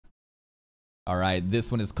All right,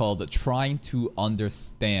 this one is called Trying to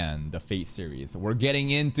Understand the Fate series. We're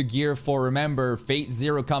getting into Gear 4. Remember, Fate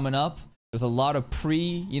Zero coming up. There's a lot of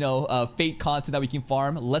Fate content that we can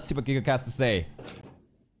farm. Let's see what Gigguk has to say.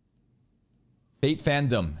 Fate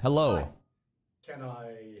fandom, hello. Hi. Can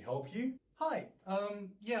I help you? Hi.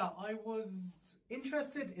 Yeah, I was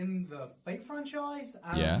interested in the Fate franchise,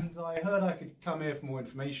 and I heard I could come here for more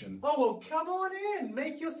information. Oh, well, come on in.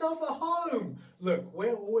 Make yourself at home. Look,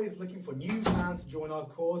 we're always looking for new fans to join our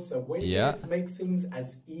cause, so we're here to make things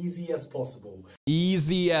as easy as possible.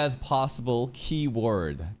 Easy as possible,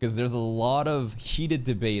 keyword, because there's a lot of heated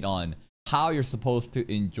debate on how you're supposed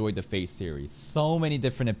to enjoy the Fate series. So many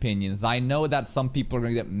different opinions. I know that some people are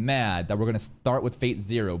going to get mad that we're going to start with Fate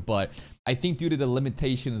Zero, but I think due to the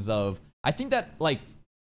limitations of... I think that, like,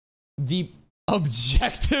 the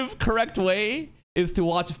objective correct way is to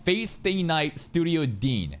watch Fate Stay Night Studio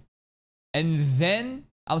Dean. And then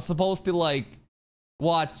I'm supposed to, like,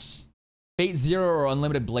 watch Fate Zero or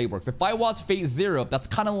Unlimited Blade Works. If I watch Fate Zero, that's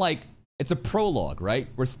kind of like... It's a prologue, right?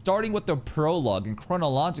 We're starting with the prologue, and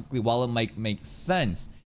chronologically, while it might make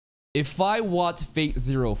sense, if I watch Fate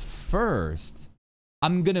Zero first,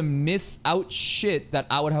 I'm gonna miss out shit that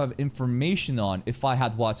I would have information on if I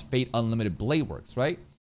had watched Fate Unlimited Blade Works, right?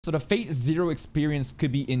 So the Fate Zero experience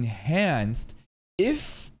could be enhanced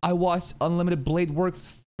if I watched Unlimited Blade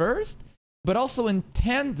Works first, but also in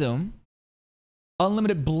tandem,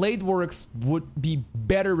 Unlimited Blade Works would be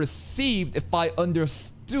better received if I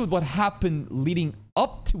understood what happened leading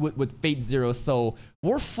up to it with Fate Zero. So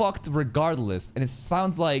we're fucked regardless. And it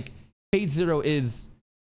sounds like Fate Zero is,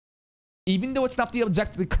 even though it's not the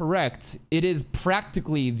objectively correct, it is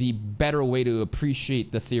practically the better way to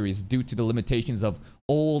appreciate the series due to the limitations of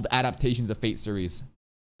old adaptations of Fate series.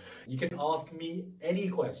 You can ask me any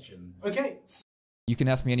question. Okay. You can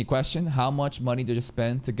ask me any question. How much money did you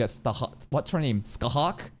spend to get what's her name?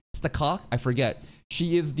 Skahak? Stakak? I forget.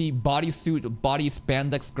 She is the bodysuit, body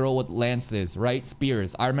spandex girl with lances, right?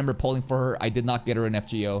 Spears. I remember polling for her. I did not get her an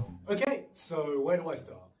FGO. Okay, so where do I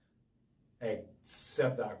start?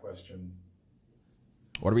 Except that question.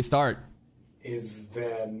 Where do we start? Is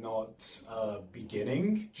there not a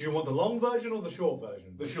beginning? Do you want the long version or the short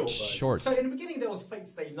version? The short version. Short. So in the beginning there was Fate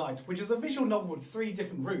Stay Night, which is a visual novel with 3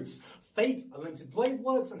 different routes. Fate, Unlimited Blade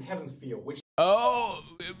Works, and Heaven's Feel, which... Oh,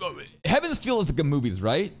 Heaven's Feel is the good movies,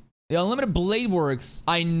 right? The Unlimited Blade Works,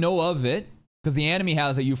 I know of it, because the anime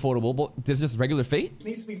has a ufotable, but there's just regular Fate? It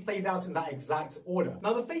needs to be played out in that exact order.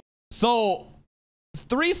 Now the Fate... So,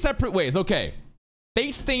 3 separate ways, okay.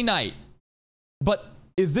 Fate Stay Night, but...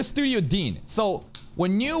 is this Studio Dean? So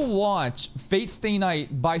when you watch Fate Stay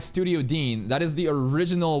Night by Studio Dean, that is the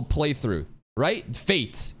original playthrough, right?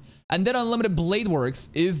 Fate. And then Unlimited Blade Works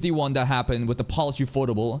is the one that happened with the polished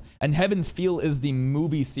ufotable, and Heaven's Feel is the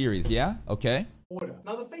movie series, yeah? Okay. Order.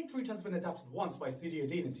 Now the Fate route has been adapted once by Studio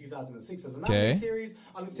Dean in 2006 as an anime series.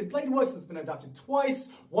 Unlimited Blade Works has been adapted twice,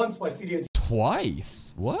 once by Studio Dean.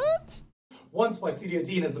 Twice? What? Once by Studio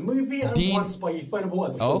Dean as a movie, and once by ufotable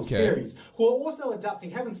as a full series. Who are also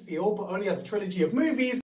adapting Heaven's Feel, but only as a trilogy of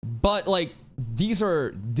movies. But, like, these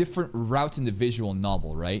are different routes in the visual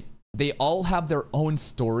novel, right? They all have their own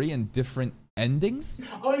story and different endings?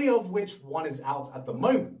 Only of which one is out at the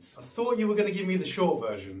moment. I thought you were going to give me the short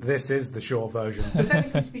version. This is the short version. So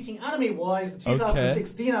technically speaking, anime-wise, the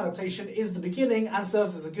 2016 adaptation is the beginning and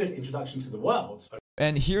serves as a good introduction to the world.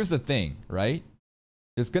 And here's the thing, right?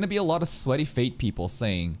 There's going to be a lot of sweaty Fate people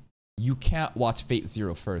saying, you can't watch Fate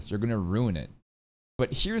Zero first. You're going to ruin it.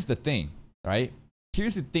 But here's the thing, right?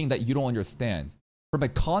 Here's the thing that you don't understand. From a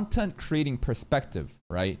content creating perspective,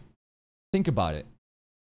 right? Think about it.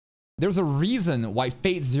 There's a reason why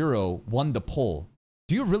Fate Zero won the poll.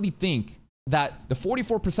 Do you really think that the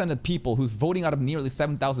 44% of people who's voting out of nearly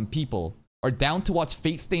 7,000 people are down to watch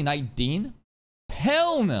Fate Stay Night Dean?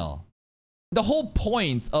 Hell no. The whole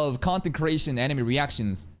point of content creation, anime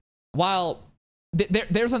reactions, while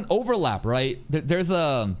there's an overlap, right? There's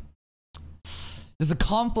a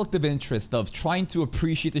conflict of interest of trying to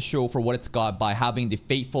appreciate the show for what it's got by having the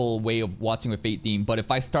fateful way of watching with Fate Dean. But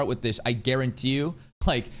if I start with this, I guarantee you,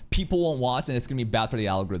 like, people won't watch and it's gonna be bad for the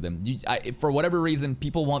algorithm. For whatever reason,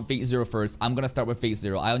 people want Fate Zero first. I'm gonna start with Fate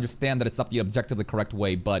Zero. I understand that it's not the objectively correct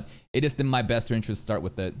way, but it is in my best interest to start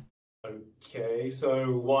with it. Okay,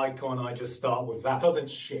 so why can't I just start with that? Because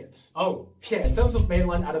it's shit. Oh, yeah, in terms of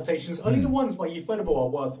mainline adaptations, only the ones by ufotable are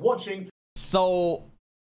worth watching. So,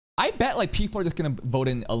 I bet, like, people are just gonna vote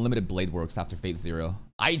in Unlimited Blade Works after Fate Zero.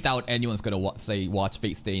 I doubt anyone's gonna watch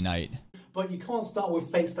Fate Stay Night. But you can't start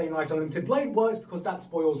with Fate Stay Night Unlimited Blade Works because that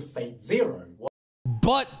spoils Fate Zero.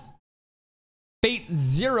 But Fate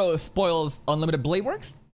Zero spoils Unlimited Blade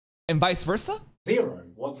Works? And vice versa? Zero.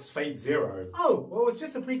 What's Fate Zero? Oh, well, it's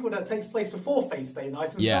just a prequel that takes place before Fate Stay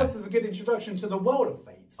Night and serves as a good introduction to the world of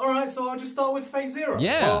Fate. Alright, so I'll just start with Fate Zero.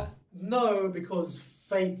 Yeah. Well, no, because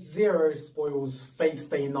Fate Zero spoils Fate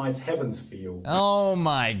Stay Night Heaven's Feel. Oh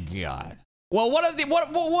my god. Well, what are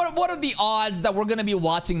the odds that we're gonna be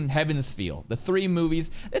watching Heaven's Feel? The 3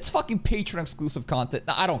 movies. It's fucking Patreon exclusive content.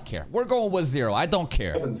 I don't care. We're going with 0. I don't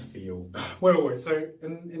care. Heaven's Feel. Wait. So,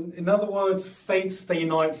 in other words, Fate Stay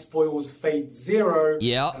Night spoils Fate Zero.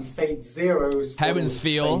 Yep. And Fate Zero spoils Heaven's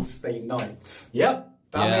Feel. Fate Stay Night. Yep.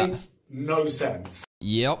 That makes no sense.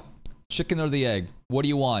 Yep. Chicken or the egg? What do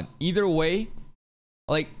you want? Either way,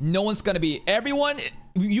 like, no one's gonna be... Everyone...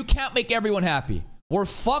 You can't make everyone happy. We're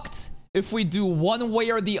fucked if we do one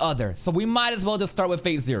way or the other. So we might as well just start with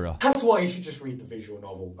Fate Zero. That's why you should just read the visual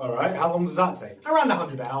novel. Alright, how long does that take? Around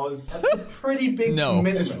 100 hours. That's a pretty big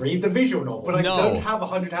commitment. Just read the visual novel. But I don't have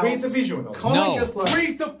 100 hours. Read the visual novel. Can't I just like...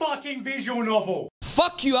 Read the fucking visual novel!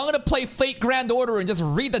 Fuck you, I'm gonna play Fate Grand Order and just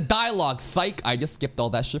read the dialogue, psych. I just skipped all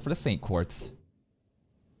that shit for the Saint Quartz.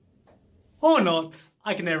 Or not.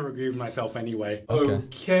 I can never agree with myself anyway.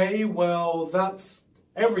 Okay, well, that's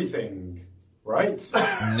everything. Right?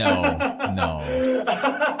 No.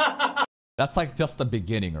 That's like just the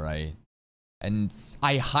beginning, right? And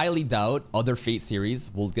I highly doubt other Fate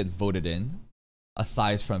series will get voted in,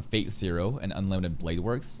 aside from Fate Zero and Unlimited Blade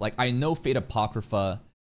Works. Like, I know Fate Apocrypha,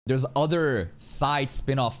 there's other side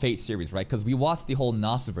spin-off Fate series, right? Because we watched the whole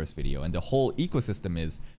Nasuverse video, and the whole ecosystem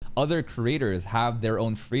is other creators have their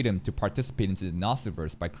own freedom to participate into the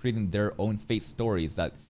Nasuverse by creating their own Fate stories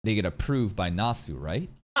that they get approved by Nasu, right?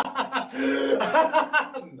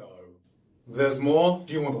 No. There's more.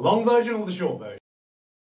 Do you want the long version or the short version?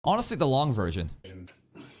 Honestly, the long version.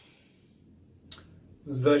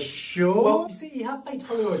 The short? Well, you see, you have Fate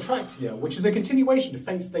Hollow Atraxia, which is a continuation of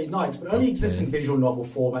Fate Stay Night, but only exists in visual novel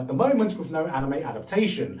form at the moment with no anime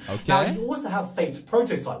adaptation. Now, you also have Fate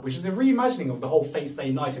Prototype, which is a reimagining of the whole Fate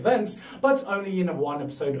Stay Night events, but only in a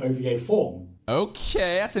 1-episode OVA form.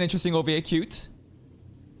 Okay, that's an interesting OVA. Cute.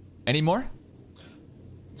 Any more?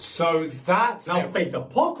 So that's now Fate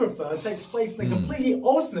Apocrypha takes place in a completely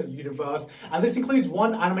alternate universe, and this includes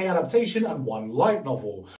 1 anime adaptation and 1 light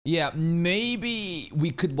novel. Yeah, maybe we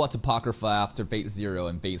could watch Apocrypha after Fate Zero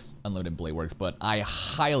and Fate Unlimited Blade Works, but I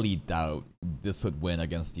highly doubt this would win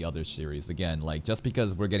against the other series. Again, like, just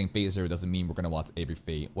because we're getting Fate Zero doesn't mean we're gonna watch every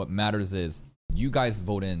Fate. What matters is you guys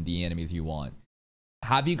vote in the animes you want.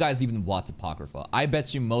 Have you guys even watched Apocrypha? I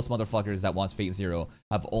bet you most motherfuckers that watch Fate Zero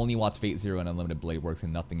have only watched Fate Zero and Unlimited Blade Works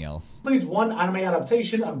and nothing else. Includes 1 anime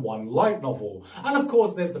adaptation and 1 light novel. And of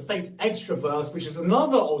course there's the Fate Extraverse, which is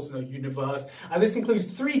another alternate universe, and this includes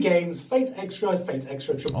 3 games, Fate Extra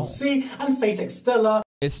Triple C, and Fate Extella.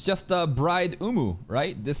 It's just Bride Umu,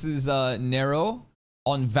 right? This is Nero.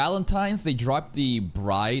 On Valentine's, they dropped the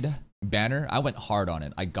Bride banner. I went hard on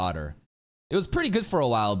it. I got her. It was pretty good for a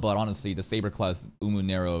while, but honestly, the Saber class Umu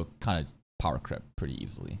Nero kind of power crept pretty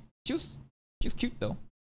easily. She was cute though.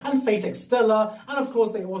 And Fate Extella, and of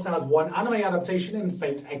course they also has 1 anime adaptation in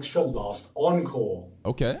Fate Extra Last Encore.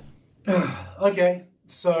 Okay. Okay,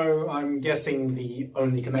 so I'm guessing the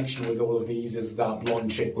only connection with all of these is that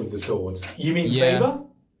blonde chick with the sword. You mean Saber?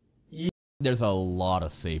 There's a lot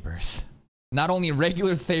of sabers. Not only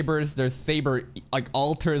regular sabers, there's saber like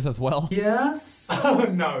alters as well. Yes? Oh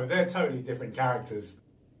no, they're totally different characters.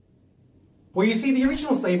 Well, you see, the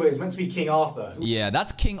original Saber is meant to be King Arthur. Yeah,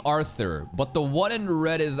 that's King Arthur, but the one in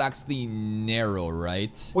red is actually Nero,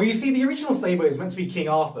 right? Well, you see, the original Saber is meant to be King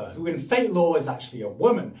Arthur, who in Fate lore is actually a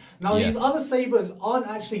woman. Now, these other Sabers aren't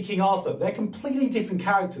actually King Arthur. They're completely different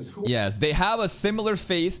characters. Yes, they have a similar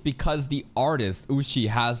face because the artist, Uchi,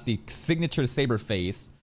 has the signature Saber face.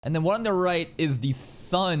 And then one on the right is the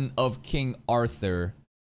son of King Arthur.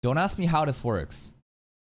 Don't ask me how this works.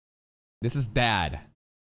 This is dad.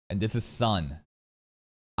 And this is son.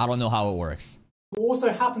 I don't know how it works. Who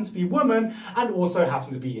also happen to be women and also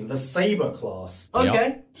happen to be in the Saber class.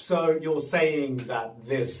 Okay, so you're saying that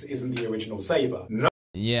this isn't the original Saber? No.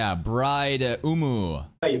 Yeah, Bride Umu.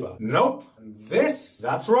 Saber. Nope. And this,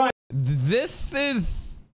 that's right. This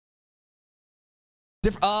is...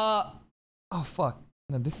 oh, fuck.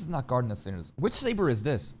 No, this is not Garden of Sinners. Which Saber is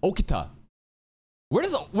this? Okita.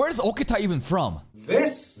 Where's Okita even from?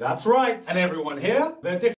 This, that's right. And everyone here,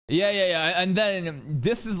 they're different. Yeah. And then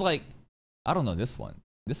this is like, I don't know this one.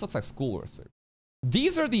 This looks like Schoolwork Saber.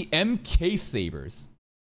 These are the MK Sabers.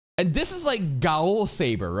 And this is like Gao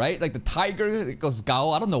Saber, right? Like the tiger, it goes Gao.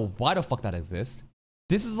 I don't know why the fuck that exists.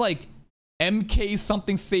 This is like MK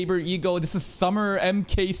something Saber Ego. This is Summer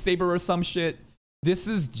MK Saber or some shit. This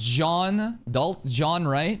is John,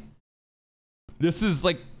 right? This is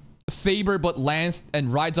like Saber but lands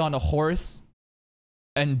and rides on a horse.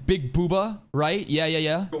 And Big Booba, right?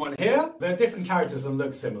 Yeah. One here, they're different characters and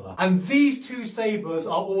look similar. And these two sabers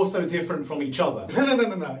are also different from each other.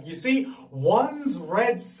 No. You see, one's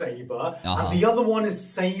red saber, and the other one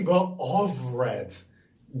is saber of red.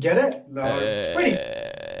 Get it? No, it's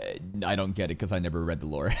pretty I don't get it because I never read the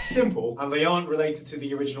lore. simple, and they aren't related to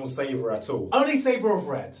the original saber at all. Only saber of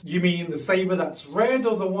red. You mean the saber that's red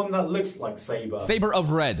or the one that looks like saber? Saber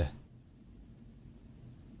of red.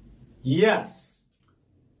 Yes.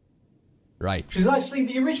 Right. Which is actually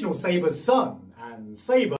the original saber's son, and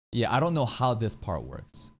saber... Yeah, I don't know how this part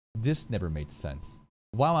works. This never made sense.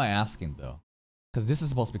 Why am I asking though? Because this is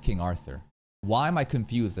supposed to be King Arthur. Why am I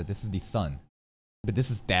confused that this is the son? But this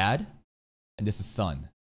is dad, and this is son.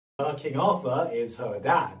 King Arthur is her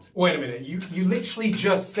dad. Wait a minute, you literally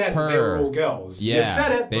just said they were all girls. Yeah, you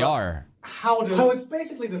said it, they are. How does... Oh, it's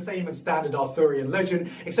basically the same as standard Arthurian legend,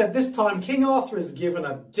 except this time King Arthur is given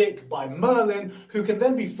a dick by Merlin, who can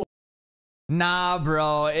then be... Nah,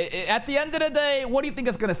 bro. At the end of the day, what do you think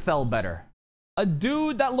is gonna sell better? A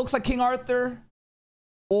dude that looks like King Arthur?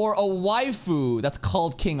 Or a waifu that's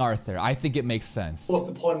called King Arthur? I think it makes sense. Forced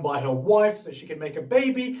upon by her wife so she can make a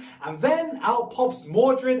baby, and then out pops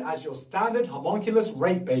Mordred as your standard homunculus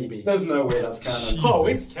rape baby. There's no way that's canon. Oh,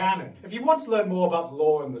 it's canon. If you want to learn more about the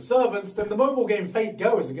lore and the servants, then the mobile game Fate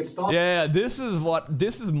Go is a good start. Yeah, this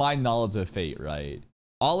is my knowledge of Fate, right?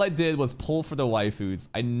 All I did was pull for the waifus.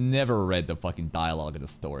 I never read the fucking dialogue of the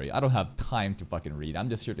story. I don't have time to fucking read. I'm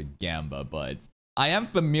just here to gamba, but I am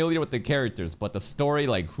familiar with the characters, but the story,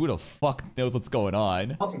 like, who the fuck knows what's going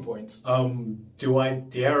on? Starting point. Do I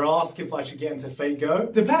dare ask if I should get into Fate Go?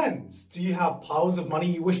 Depends. Do you have piles of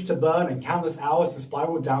money you wish to burn and countless hours to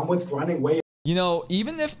spiral downwards, grinding away? You know,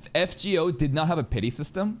 even if FGO did not have a pity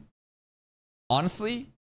system, honestly,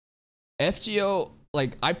 FGO...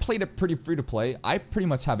 Like, I played it pretty free to play. I pretty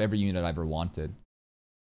much have every unit I ever wanted.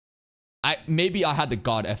 Maybe I had the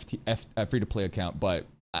God free to play account, but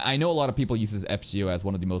I know a lot of people uses FGO as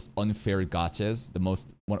one of the most unfair gachas,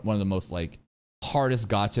 one of the most like hardest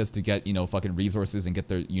gachas to get, you know, fucking resources and get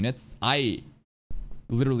their units. I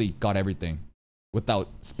literally got everything without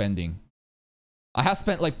spending. I have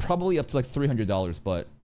spent like probably up to like $300, but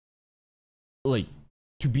like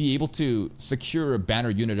to be able to secure a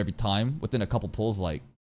banner unit every time within a couple pulls, like,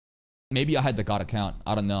 maybe I had the God account.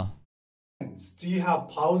 I don't know. Do you have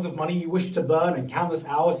piles of money you wish to burn and countless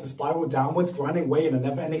hours to spiral downwards, grinding away in a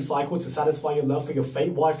never-ending cycle to satisfy your love for your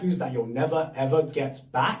Fate waifus that you'll never, ever get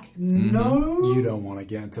back? No? You don't want to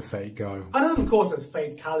get into Fate Go. And then, of course, there's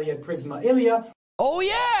Fate, Kaliad, Prisma, Ilia. Oh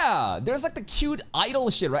yeah! There's like the cute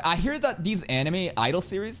idol shit, right? I hear that these anime idol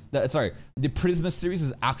series, the Prisma series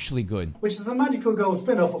is actually good. Which is a magical girl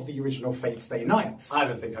spin-off of the original Fate Stay Night. I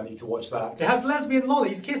don't think I need to watch that. It has lesbian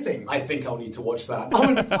lollies kissing. I think I'll need to watch that. Oh,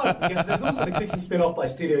 and before I forget, there's also the cooking spin-off by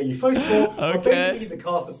Studio Ufotable, where basically the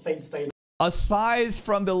cast of Fate Stay Night. Aside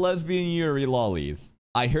from the lesbian Yuri lollies,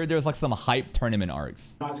 I heard there's like some hype tournament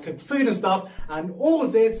arcs. To cook food and stuff, and all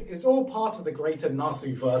of this is all part of the greater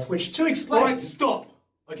Nasu-verse, which to explain... Alright, stop!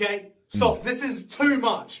 Okay? Stop. This is too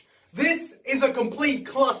much. This is a complete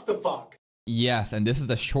clusterfuck. Yes, and this is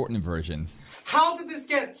the shortened versions. How did this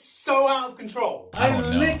get so out of control? I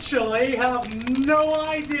literally have no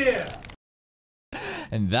idea.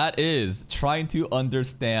 And that is trying to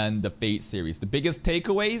understand the Fate series. The biggest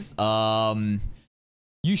takeaways,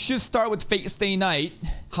 you should start with Fate Stay Night.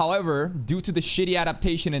 However, due to the shitty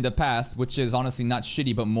adaptation in the past, which is honestly not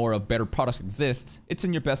shitty, but more of better products exist, it's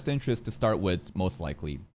in your best interest to start with, most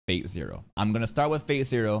likely, Fate Zero. I'm going to start with Fate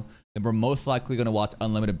Zero, then we're most likely going to watch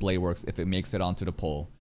Unlimited Blade Works if it makes it onto the poll.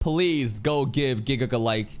 Please go give Gigguk a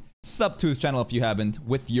like, sub to his channel if you haven't.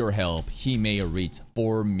 With your help, he may reach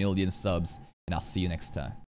 4 million subs, and I'll see you next time.